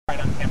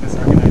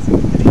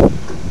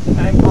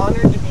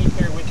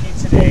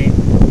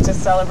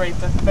celebrate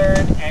the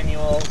 3rd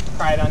annual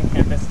Pride on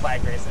Campus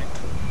flag raising.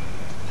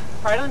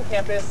 Pride on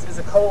Campus is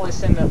a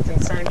coalition of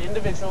concerned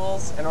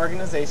individuals and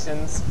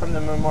organizations from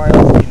the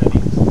Memorial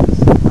community.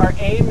 Our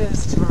aim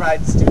is to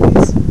provide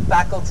students,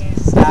 faculty,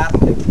 staff,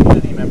 and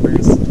community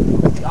members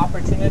with the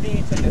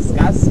opportunity to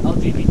discuss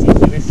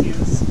LGBTQ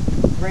issues,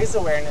 raise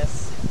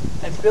awareness,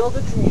 and build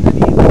a community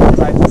that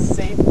provides a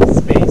safe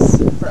space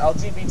for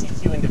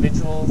LGBTQ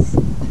individuals,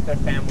 their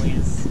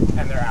families,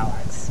 and their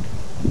allies.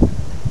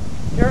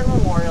 Here at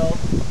Memorial,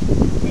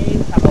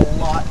 we have a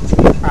lot to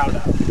be proud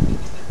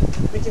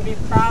of. We can be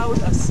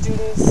proud of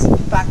students,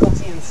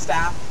 faculty, and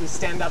staff who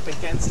stand up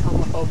against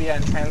homophobia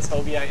and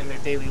transphobia in their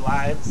daily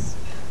lives.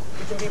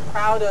 We can be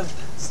proud of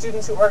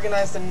students who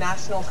organized a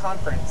national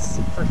conference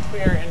for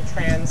queer and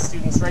trans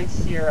students right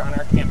here on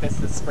our campus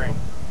this spring.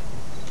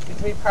 We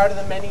can be proud of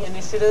the many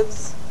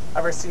initiatives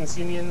of our students'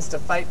 unions to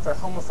fight for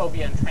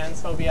homophobia and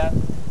transphobia.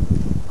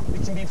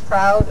 We can be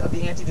proud of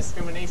the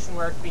anti-discrimination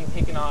work being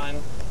taken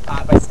on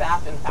by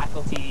staff and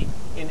faculty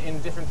in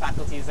different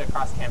faculties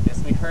across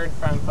campus. We heard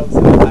from folks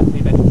in the Faculty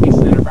of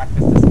Education at our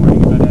breakfast this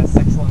morning about a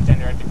sexual and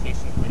gender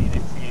education committee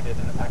they've created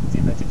in the Faculty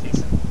of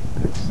Education.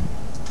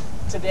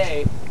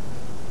 Today,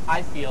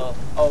 I feel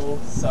oh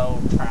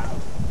so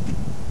proud.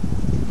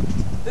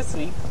 This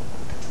week,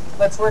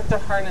 let's work to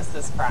harness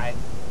this pride,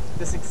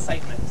 this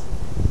excitement,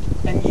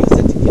 and use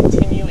it to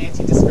continue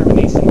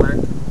anti-discrimination work,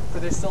 for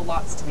there's still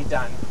lots to be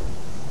done.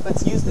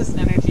 Let's use this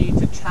energy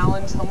to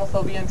challenge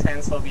homophobia and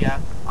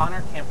transphobia on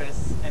our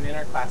campus and in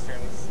our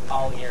classrooms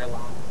all year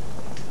long.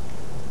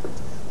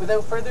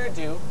 Without further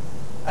ado,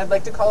 I'd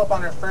like to call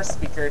upon our first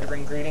speaker to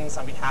bring greetings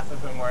on behalf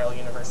of Memorial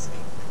University,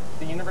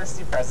 the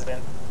University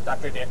President,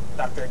 Dr.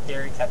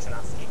 Gary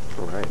Kechanowski.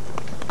 All right.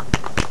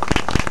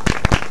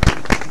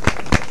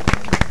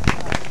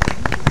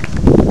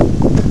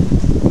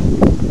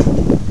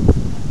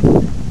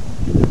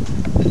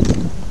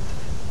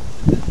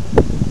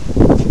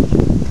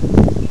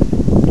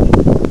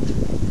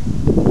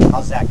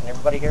 How's that? Can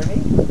everybody hear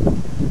me?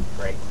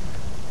 Great.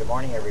 Good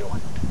morning,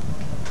 everyone.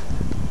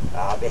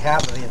 On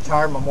behalf of the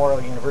entire Memorial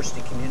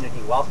University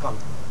community, welcome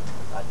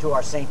to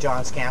our St.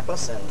 John's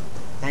campus, and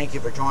thank you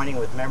for joining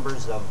with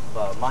members of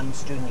MUN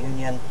Student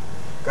Union,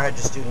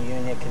 Graduate Student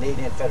Union,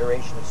 Canadian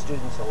Federation of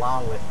Students,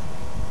 along with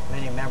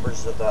many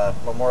members of the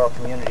Memorial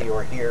community who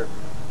are here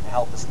to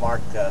help us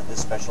mark this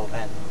special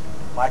event.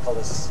 Michael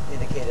has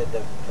indicated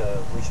that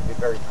we should be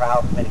very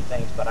proud of many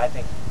things, but I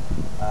think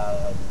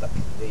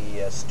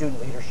the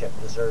student leadership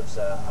deserves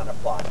an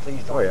applaud.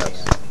 Please join me in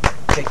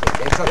taking.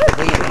 They took the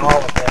lead in all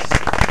of this,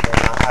 and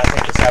I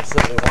think it's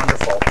absolutely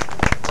wonderful.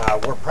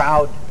 We're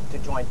proud to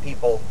join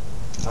people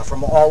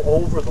from all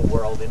over the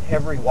world in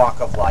every walk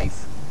of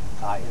life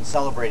in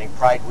celebrating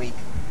Pride Week.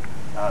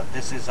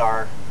 This is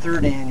our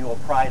 3rd annual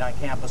Pride on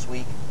Campus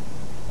Week.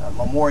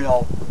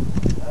 Memorial,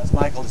 as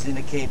Michael has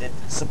indicated,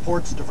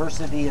 supports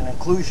diversity and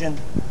inclusion,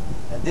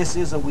 and this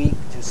is a week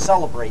to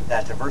celebrate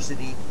that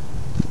diversity,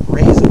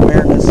 raise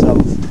awareness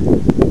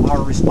of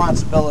our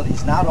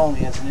responsibilities not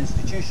only as an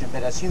institution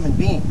but as human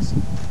beings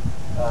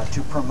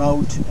to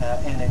promote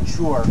and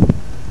ensure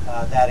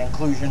that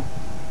inclusion.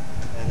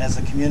 And as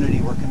a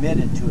community, we're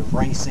committed to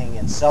embracing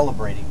and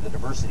celebrating the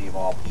diversity of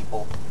all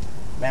people,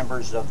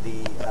 members of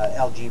the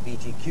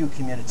LGBTQ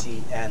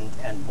community,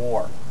 and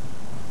more.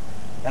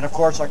 And of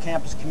course, our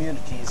campus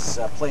communities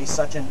play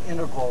such an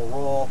integral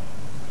role,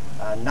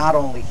 not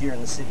only here in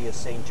the city of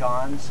St.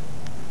 John's,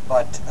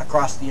 but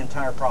across the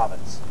entire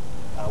province.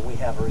 We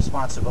have a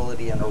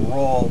responsibility and a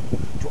role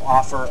to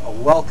offer a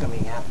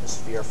welcoming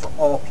atmosphere for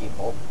all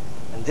people,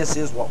 and this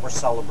is what we're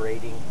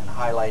celebrating and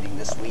highlighting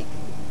this week.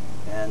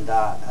 And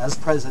as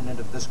president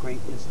of this great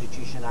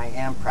institution, I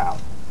am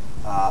proud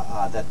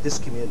that this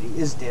community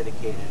is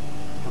dedicated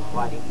to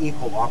providing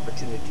equal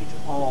opportunity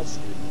to all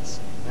students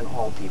and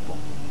all people.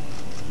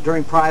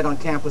 During Pride on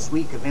Campus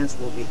Week, events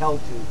will be held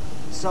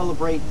to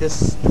celebrate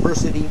this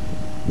diversity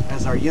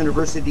at our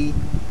university,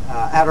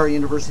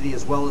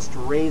 as well as to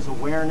raise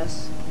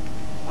awareness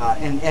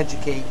and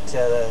educate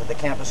the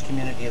campus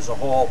community as a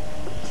whole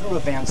through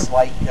events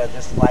like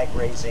this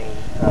flag-raising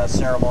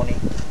ceremony.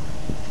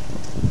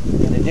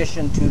 In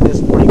addition to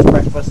this morning's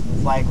breakfast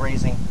and flag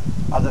raising,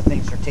 other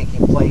things are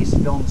taking place: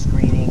 film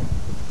screening,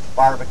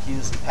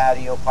 barbecues and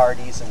patio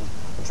parties, and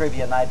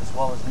trivia night, as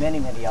well as many,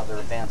 many other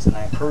events. And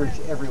I encourage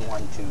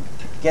everyone to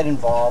get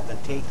involved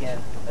and take in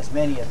as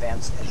many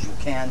events as you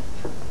can.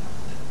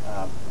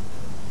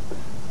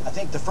 I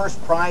think the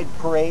first Pride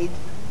Parade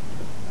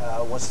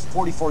was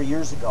 44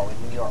 years ago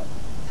in New York.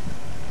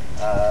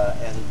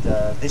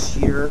 This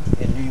year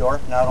in New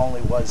York, not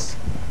only was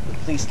the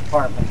police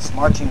department's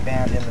marching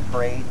band in the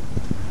parade,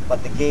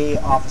 but the Gay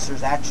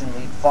Officers Action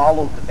League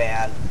followed the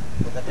band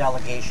with a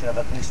delegation of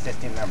at least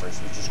 50 members,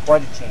 which is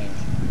quite a change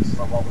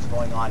from what was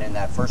going on in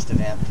that first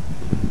event.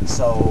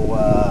 So,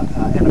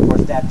 and of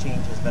course that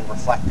change has been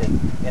reflected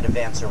in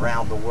events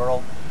around the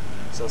world.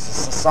 So as a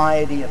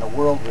society and a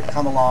world, we've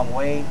come a long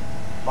way,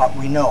 but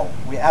we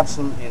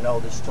absolutely know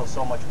there's still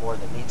so much more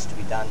that needs to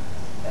be done.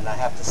 And I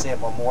have to say at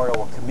Memorial,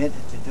 we're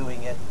committed to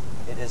doing it.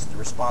 It is the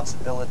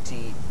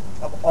responsibility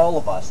of all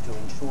of us to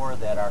ensure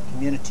that our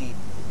community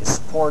is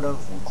supportive,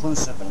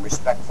 inclusive, and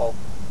respectful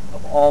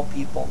of all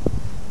people,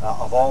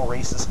 of all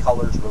races,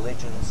 colors,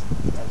 religions,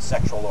 and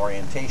sexual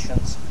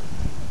orientations.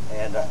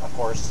 And of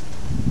course,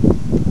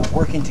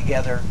 working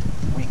together,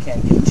 we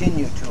can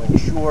continue to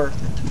ensure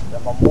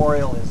that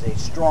Memorial is a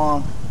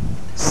strong,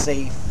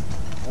 safe,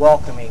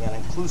 welcoming, and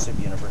inclusive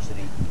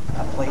university,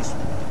 a place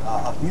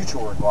of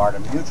mutual regard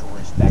and mutual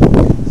respect.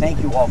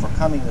 Thank you all for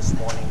coming this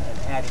morning and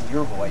adding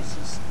your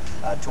voices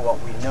to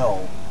what we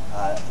know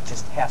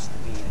just has to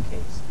be the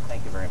case.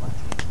 Thank you very much.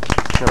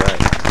 All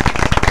right.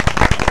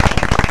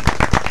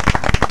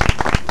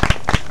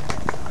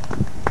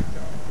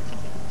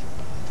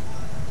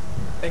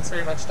 Thanks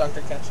very much,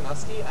 Dr.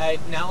 Kachanowski. I'd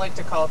now like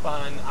to call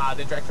upon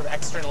the Director of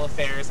External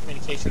Affairs,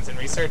 Communications, and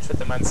Research with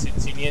the MUN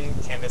Students Union,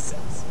 Candace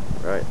Sims.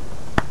 Right.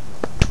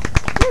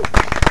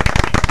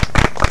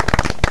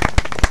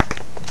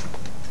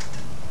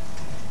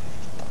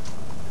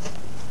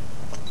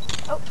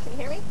 Oh, can you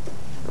hear me?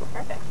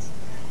 Perfect.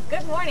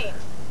 Good morning.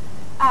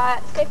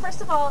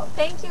 First of all,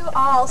 thank you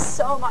all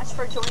so much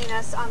for joining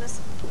us on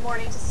this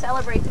morning to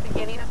celebrate the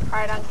beginning of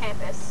Pride on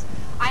Campus.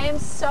 I am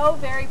so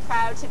very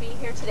proud to be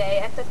here today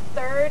at the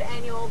 3rd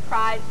annual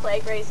Pride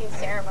flag raising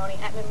ceremony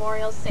at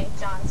Memorial St.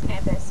 John's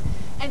campus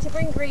and to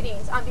bring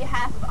greetings on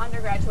behalf of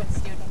undergraduate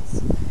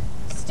students.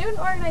 Student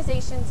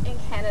organizations in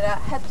Canada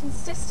have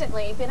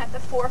consistently been at the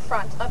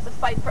forefront of the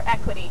fight for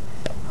equity,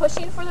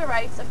 pushing for the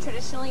rights of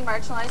traditionally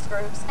marginalized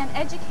groups and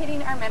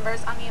educating our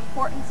members on the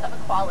importance of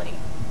equality.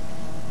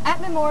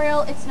 At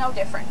Memorial, it's no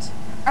different.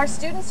 Our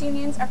students'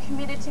 unions are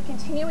committed to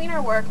continuing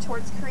our work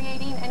towards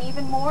creating an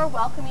even more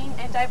welcoming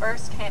and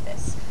diverse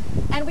campus.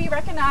 And we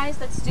recognize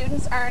that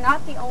students are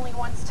not the only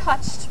ones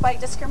touched by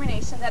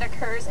discrimination that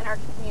occurs in our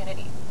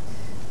community.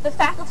 The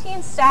faculty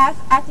and staff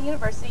at the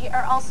university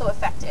are also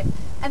affected,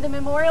 and the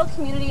Memorial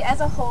community as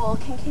a whole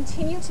can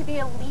continue to be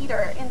a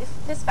leader in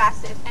this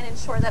facet and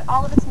ensure that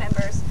all of its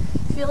members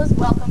feel as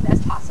welcomed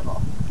as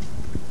possible.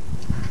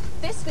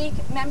 This week,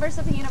 members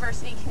of the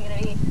university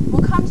community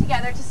will come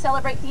together to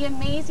celebrate the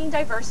amazing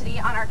diversity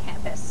on our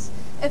campus.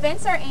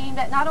 Events are aimed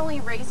at not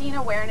only raising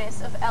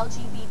awareness of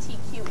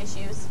LGBTQ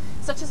issues,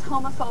 such as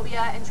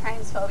homophobia and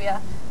transphobia,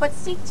 but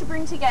seek to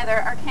bring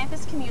together our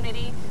campus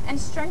community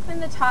and strengthen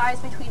the ties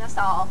between us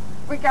all,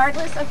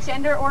 regardless of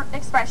gender or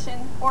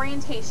expression,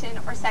 orientation,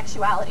 or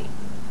sexuality.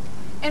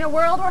 In a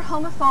world where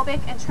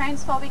homophobic and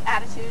transphobic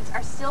attitudes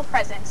are still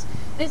present,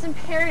 it is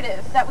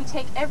imperative that we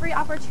take every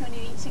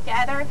opportunity to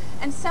gather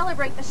and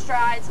celebrate the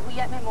strides we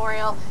at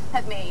Memorial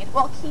have made,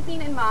 while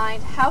keeping in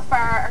mind how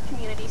far our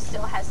community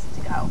still has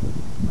to go.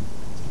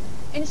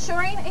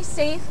 Ensuring a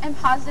safe and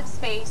positive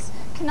space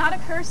cannot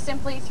occur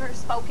simply through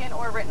spoken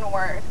or written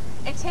word.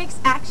 It takes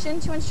action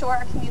to ensure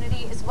our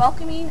community is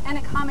welcoming and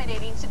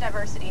accommodating to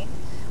diversity.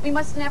 We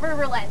must never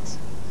relent.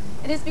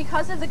 It is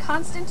because of the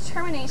constant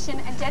determination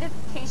and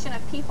dedication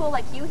of people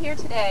like you here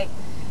today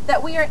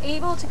that we are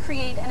able to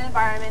create an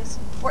environment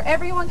where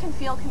everyone can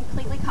feel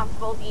completely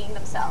comfortable being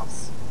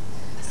themselves.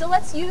 So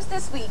let's use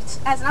this week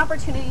as an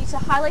opportunity to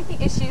highlight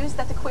the issues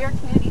that the queer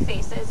community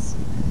faces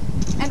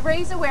and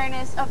raise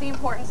awareness of the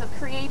importance of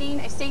creating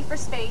a safer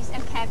space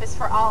and campus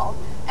for all.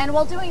 And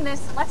while doing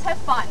this, let's have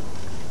fun.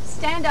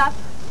 Stand up,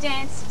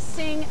 dance,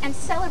 sing, and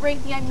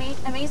celebrate the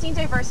amazing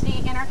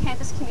diversity in our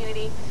campus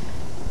community.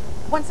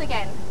 Once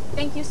again,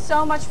 thank you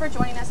so much for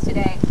joining us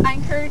today. I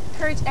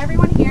encourage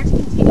everyone here to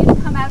continue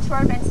to come out to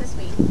our events this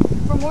week.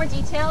 For more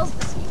details,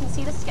 you can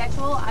see the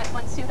schedule at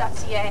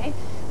munsu.ca.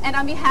 And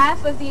on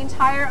behalf of the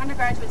entire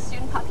undergraduate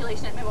student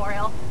population at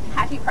Memorial,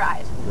 happy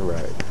Pride. All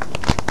right.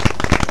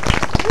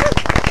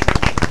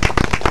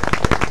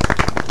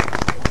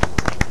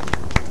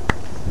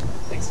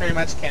 Thanks very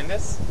much,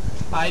 Candace.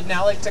 I'd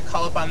now like to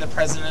call upon the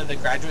President of the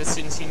Graduate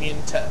Students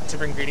Union to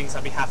bring greetings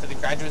on behalf of the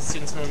Graduate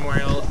Students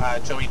Memorial,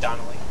 Joey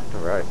Donnelly.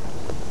 All right.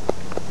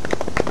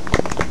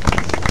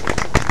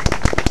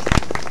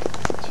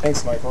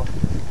 Thanks, Michael.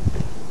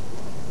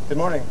 Good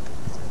morning.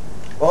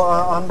 Well,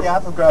 on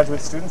behalf of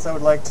graduate students, I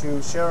would like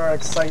to share our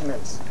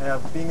excitement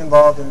of being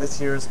involved in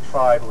this year's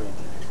Pride Week.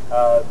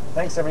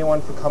 Thanks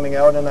everyone for coming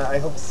out, and I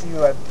hope to see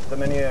you at the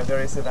many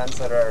various events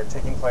that are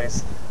taking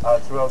place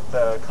throughout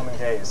the coming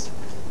days.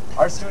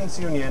 Our Students'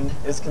 Union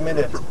is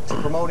committed to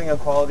promoting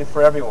equality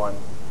for everyone,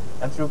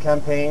 and through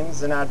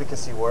campaigns and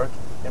advocacy work,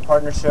 in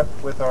partnership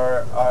with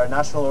our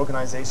national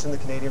organization, the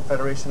Canadian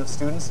Federation of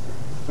Students,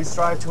 we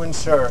strive to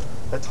ensure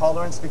that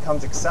tolerance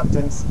becomes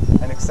acceptance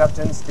and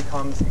acceptance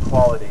becomes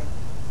equality.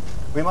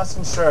 We must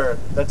ensure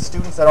that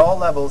students at all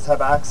levels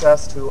have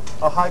access to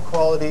a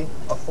high-quality,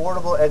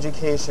 affordable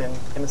education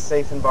in a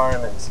safe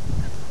environment.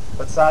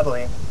 But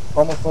sadly,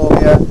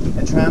 homophobia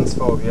and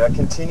transphobia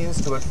continues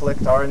to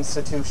afflict our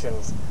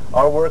institutions,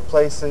 our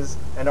workplaces,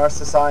 and our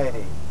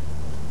society.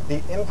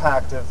 The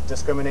impact of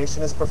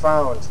discrimination is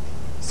profound.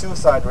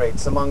 Suicide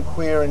rates among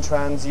queer and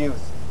trans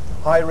youth,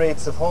 high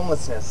rates of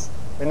homelessness,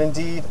 and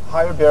indeed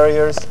higher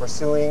barriers to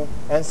pursuing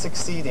and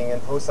succeeding in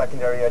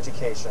post-secondary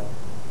education.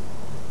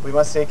 We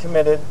must stay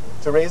committed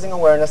to raising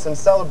awareness and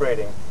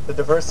celebrating the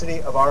diversity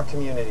of our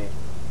community.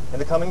 In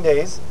the coming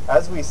days,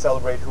 as we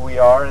celebrate who we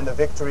are and the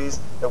victories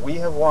that we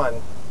have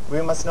won, we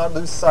must not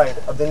lose sight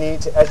of the need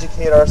to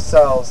educate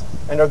ourselves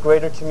and our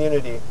greater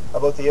community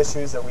about the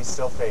issues that we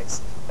still face.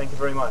 Thank you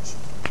very much.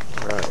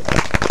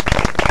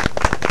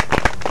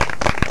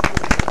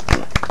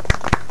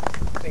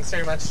 Thanks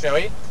very much,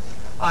 Joey.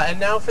 And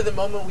now for the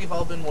moment we've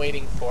all been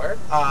waiting for.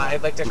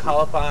 I'd like to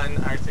call upon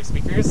our three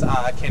speakers,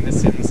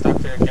 Candace Sims,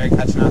 Dr. Gary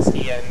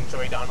Kachanowski, and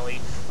Joey Donnelly,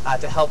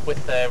 to help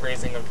with the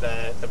raising of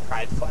the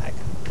pride flag.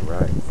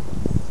 Right.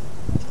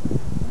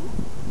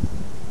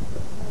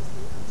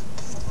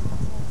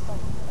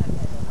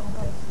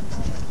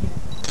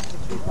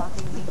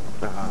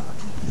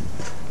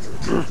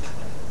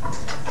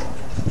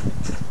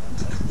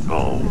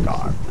 Oh,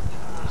 God.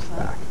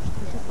 Back.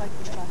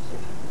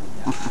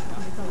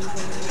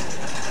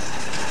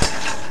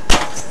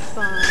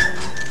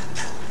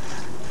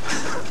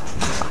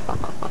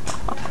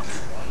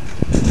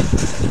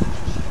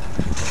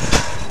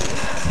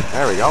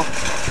 There we go.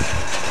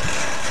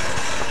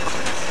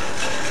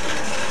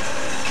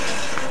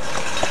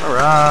 All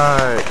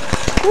right.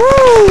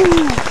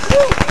 Woo!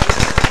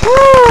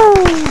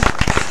 Woo!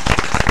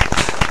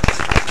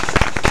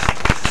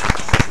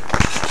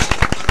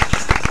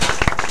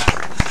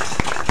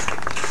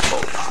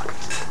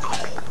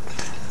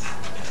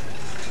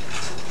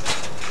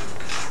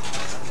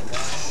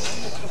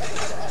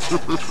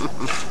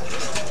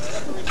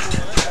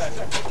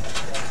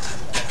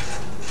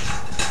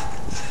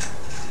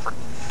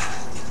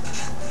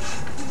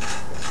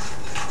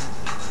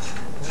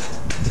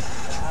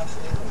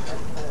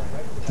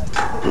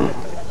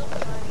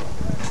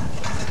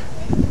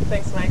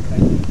 Thanks, Mike.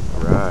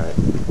 All right.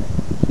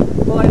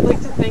 Well, I'd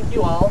like to thank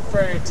you all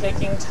for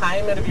taking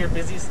time out of your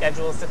busy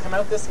schedules to come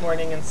out this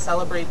morning and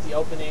celebrate the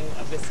opening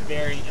of this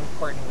very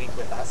important week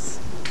with us.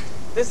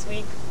 This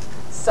week,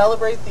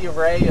 celebrate the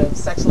array of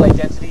sexual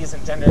identities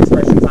and gender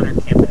expressions on our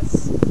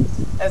campus.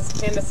 As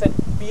Candace said,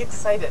 be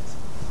excited,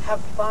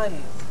 have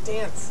fun,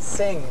 dance,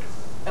 sing,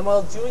 and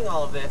while doing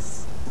all of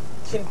this,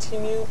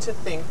 continue to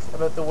think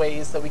about the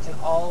ways that we can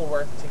all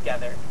work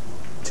together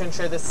to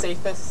ensure the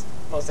safest,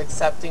 most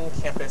accepting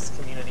campus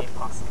community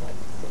possible.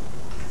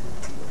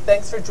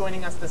 Thanks for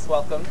joining us this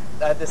morning,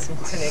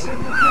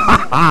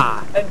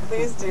 and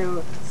please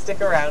do stick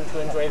around to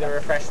enjoy the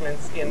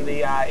refreshments in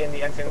the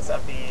entrance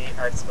of the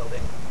Arts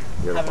Building.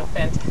 Beautiful. Have a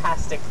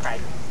fantastic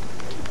Pride.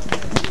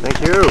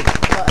 Thank you.